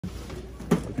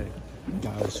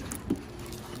Guys,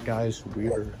 we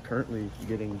are currently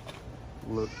getting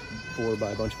looked for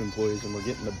by a bunch of employees and we're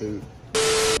getting the boot.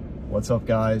 What's up,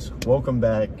 guys? Welcome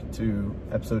back to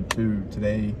episode 2.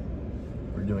 Today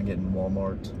we're doing it in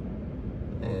Walmart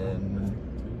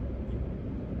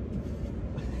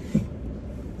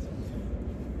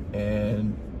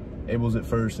and Abel's at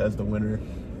first as the winner,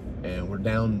 and we're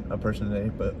down a person today,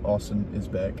 but Austin is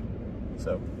back.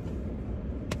 So,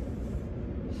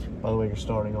 by the way, you're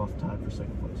starting off tied for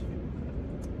second place.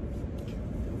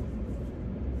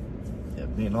 Yeah,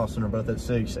 me and Austin are both at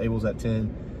 6. Abel's at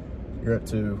 10. You're at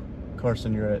 2.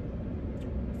 Carson, you're at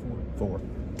 4.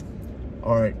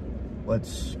 All right,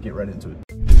 let's get right into it.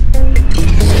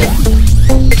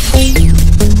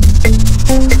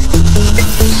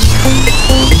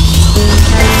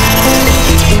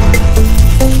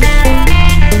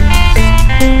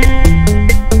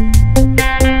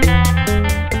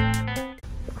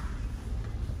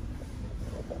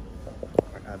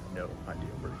 I have no idea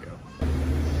where to go.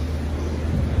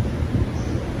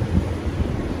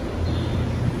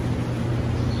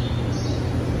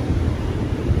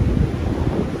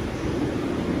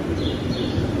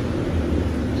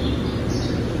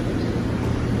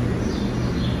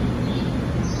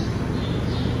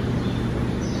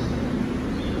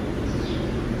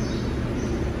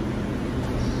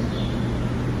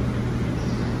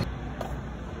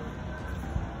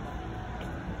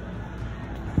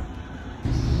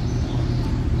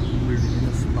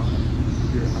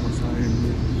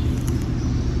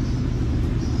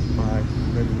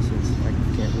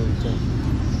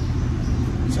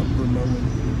 It's up for mowing,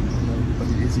 but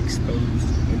it is exposed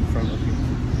in front of you. If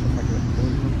I can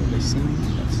record them when they see me,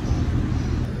 that's fine.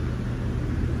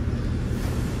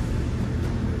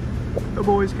 The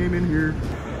boys came in here.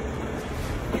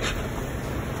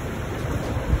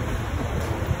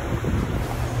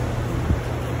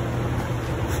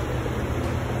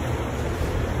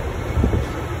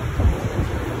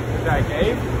 Is that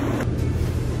Gabe?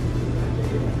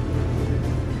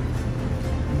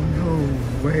 No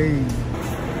way.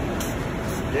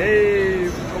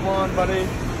 Gabe, come on, buddy.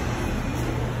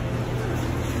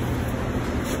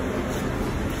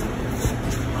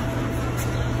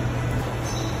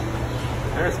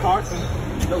 There's Carson.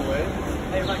 No way.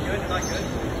 Hey, am I good? Am I good?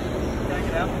 Can I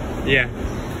get out? Yeah.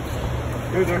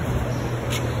 Go there.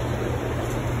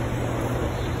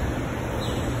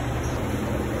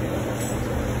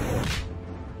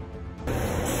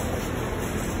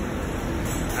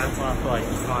 That's why I feel like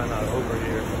he's flying out over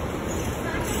here.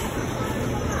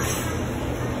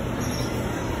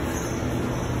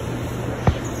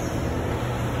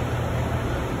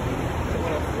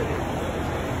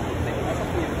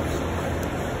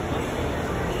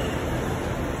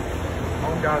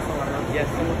 Guys, yes,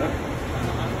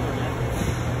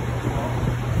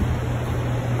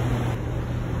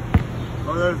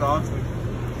 oh, there's Austin.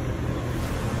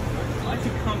 Why'd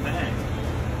you come back?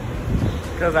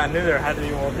 Because I knew there had to be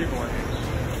more people in here.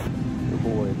 Your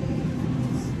boy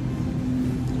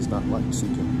does not like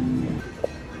seeking.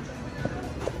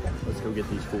 Let's go get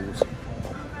these fools.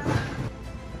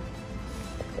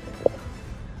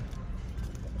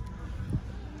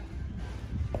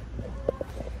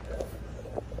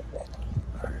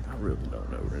 I really don't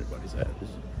know where anybody's at. This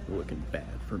is looking bad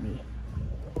for me.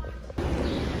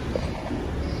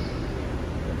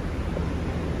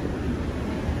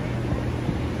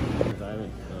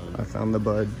 I found the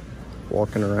bud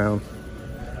walking around,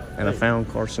 and I found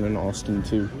Carson and Austin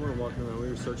too. We weren't walking around, we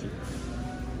were searching.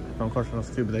 I found Carson and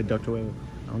Austin too, but they ducked away.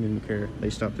 I don't even care. They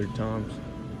stopped 3 times.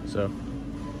 So,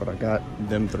 but I got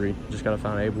them 3. Just gotta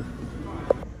find Abel.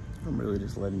 I'm really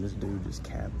just letting this dude just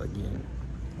cap again.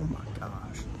 Oh my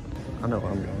gosh. I know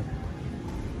where I'm going.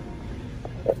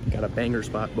 Got a banger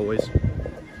spot, boys.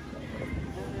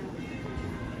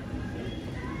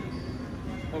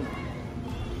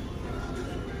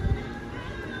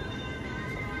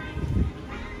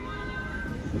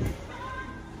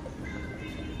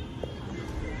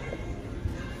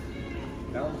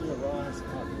 That was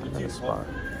a spot.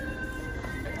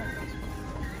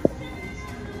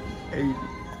 Hey.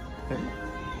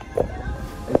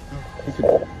 He could.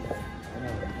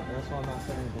 That's why I'm not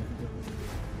saying anything.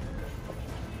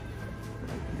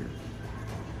 Right here.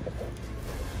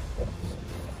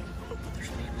 There's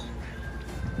people around.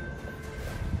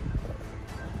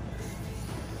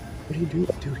 What are you doing?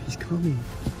 Dude, he's coming.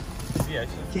 Yeah,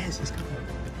 yes, he's coming.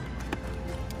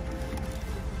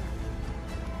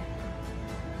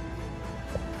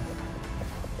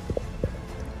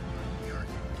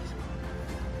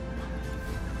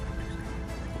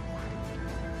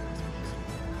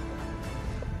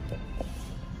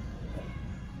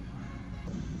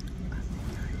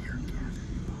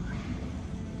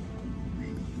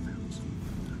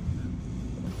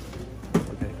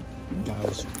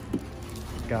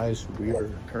 Guys, we are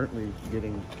currently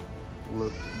getting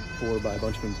looked for by a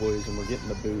bunch of employees, and we're getting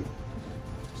the boot.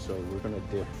 So we're gonna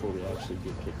dip before we actually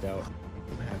get kicked out.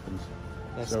 What happens?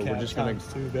 That's so we're just gonna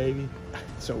too, baby.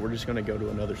 So we're just gonna go to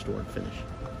another store and finish.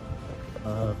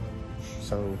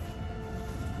 So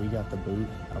we got the boot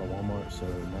out of Walmart. So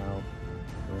now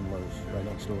we're in Lowe's, right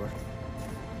next door.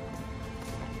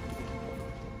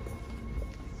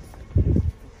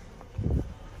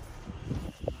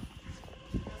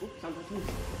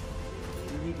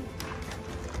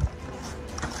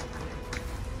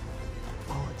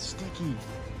 Oh, it's sticky.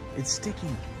 It's sticky.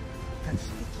 That's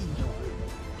sticky.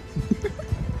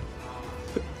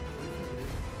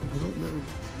 I don't know.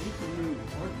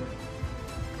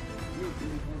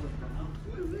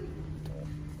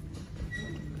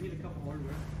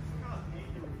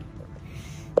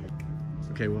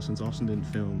 Okay, well, since Austin didn't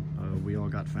film, we all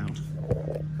got found.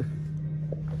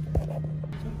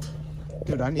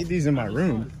 Dude, I need these in my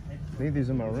room. I need these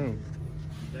in my room.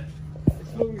 This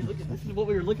is what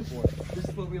we were looking for. This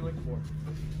is what we were looking for.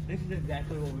 This is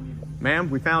exactly what we needed. Ma'am,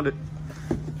 we found it.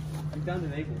 We found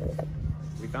an able.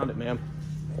 We found it, ma'am.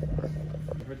 I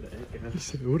heard the egg. He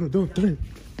said, what are you doing?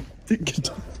 Good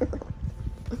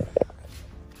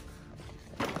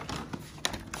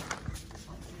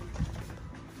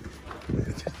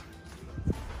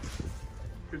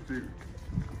dude.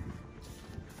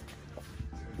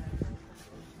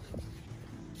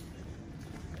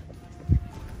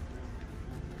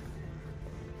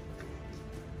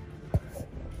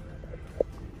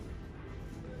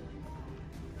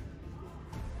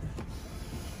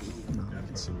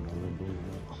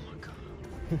 Oh my god.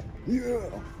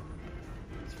 Yeah!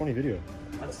 It's a funny video.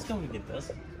 I just going to get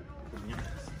this.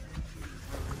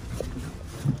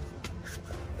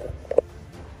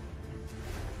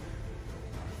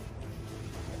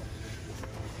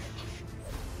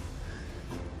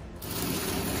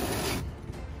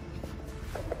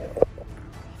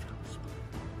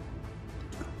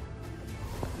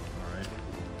 Alright.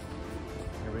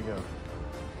 Here we go.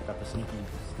 Got the sneaky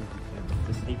camera.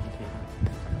 The sneaky camera.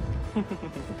 This isn't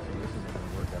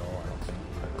gonna work at all, I don't think.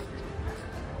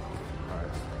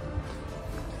 Alright.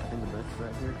 I think the best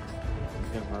right here is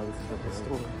gonna harvest is at the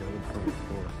store. Go from the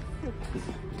store.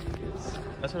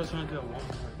 That's what I was trying to do at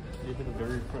Walmart. You did the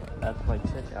very front. That's like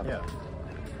checkout. Yeah.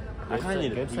 I kind of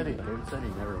need Gabe to said pee. David said he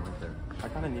never went there. I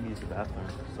kind of need to use the bathroom.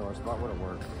 So our spot would have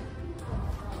worked.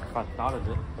 If I thought of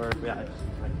it, or if I just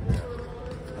like there.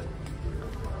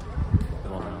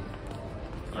 Come on now.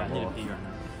 Yeah, I need to pee right now.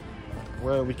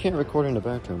 Well, we can't record in the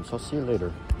bathroom, so I'll see you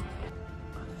later.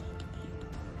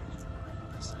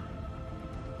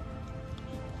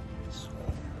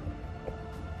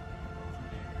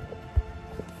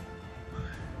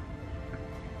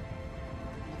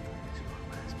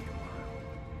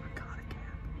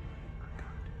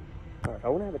 Alright, I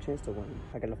want to have a chance to win.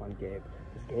 I gotta find Gabe.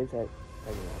 Because Gabe's at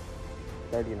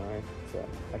 39, so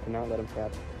I cannot let him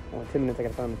cap. I want 10 minutes, I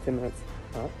gotta find him in 10 minutes.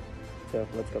 So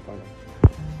let's go find him.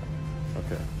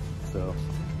 Okay, so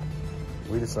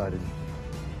we decided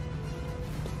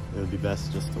it would be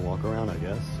best just to walk around, I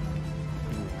guess.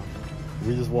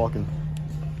 We're just walking.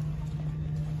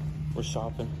 We're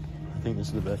shopping. I think this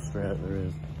is the best strat there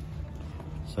is.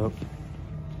 So,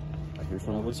 I hear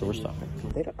someone, so we're stopping.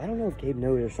 I don't know if Gabe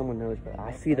knows or someone knows, but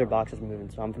I see their boxes moving,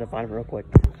 so I'm gonna find them real quick.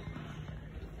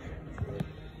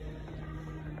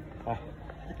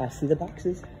 I see the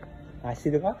boxes. I see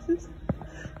the boxes.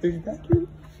 Who's back here?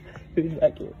 Who's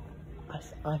back here?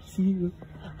 I see you.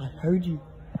 I heard you.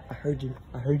 I heard you.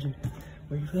 I heard you.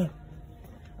 Where you at?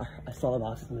 I saw the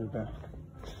boxes move, bro.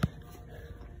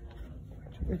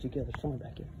 Where'd you go? There's someone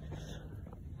back here.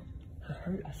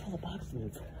 I saw the boxes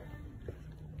move.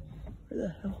 Where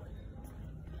the hell?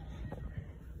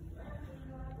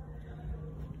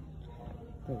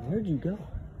 Bro, where'd you go?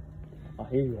 Oh,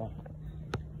 here you are.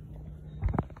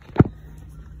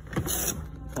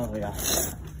 Oh, yeah.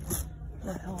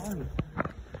 Where the hell are you?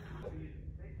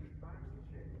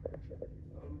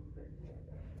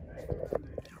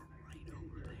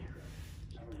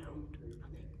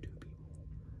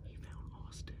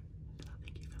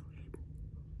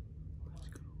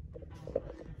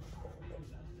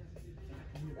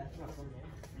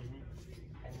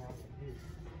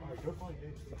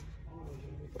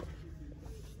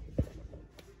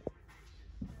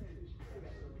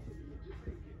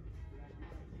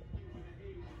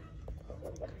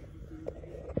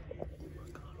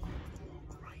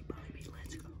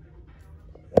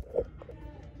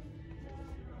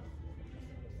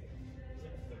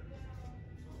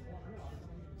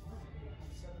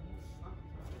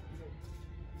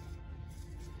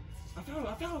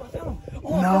 I found him!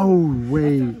 No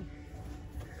way.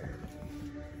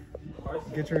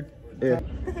 Get your. Yeah.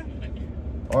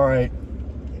 All right.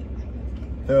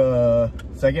 The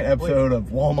second episode of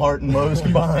Walmart and Lowe's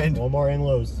combined Walmart and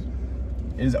Lowe's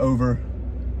is over.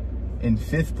 In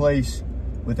 5th place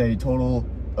with a total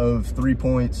of 3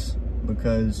 points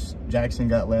because Jackson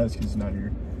got last because he's not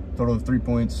here. Total of 3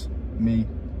 points, me.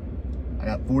 I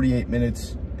got 48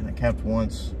 minutes and I capped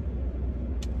once.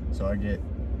 So I get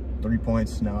 3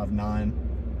 points, now I have 9.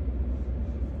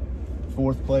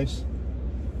 4th place,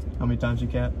 how many times you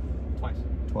cap? Twice.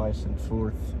 Twice, and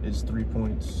 4th is 3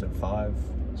 points, so 5.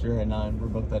 So you're at 9, we're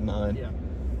both at 9. Yeah.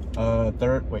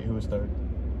 3rd, wait, who was 3rd?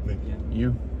 Me. Yeah.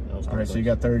 You? That was All right, so you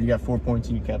got 3rd, you got 4 points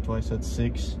and you capped twice, that's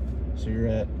 6. So you're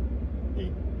at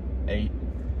 8.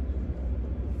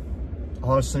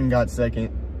 Austin got 2nd.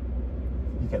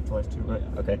 You capped twice too, right?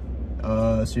 Yeah. Okay.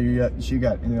 So you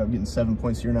ended up getting 7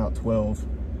 points, so you're now at 12.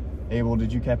 Abel,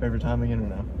 did you cap every time again or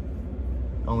no?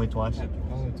 Only twice?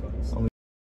 Only twice.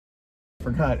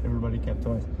 Forgot everybody capped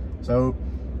twice. So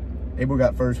Abel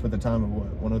got first with a time of what,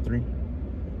 103?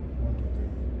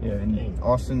 Yeah, and Dang.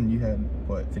 Austin, you had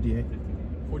what, 58?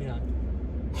 49.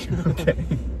 Okay.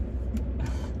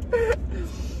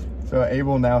 So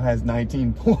Abel now has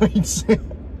 19 points.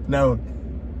 No,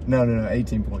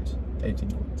 18 points.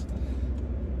 18 points.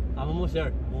 I'm almost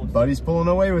there. Buddy's pulling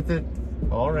away with it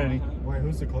already. Wait,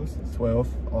 who's the closest?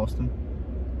 12, Austin.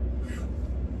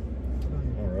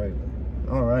 All right.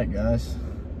 All right, guys.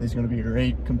 This is going to be a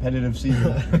great competitive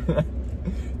season.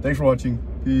 Thanks for watching.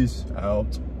 Peace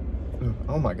out.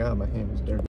 Oh my God, my hand was dirty.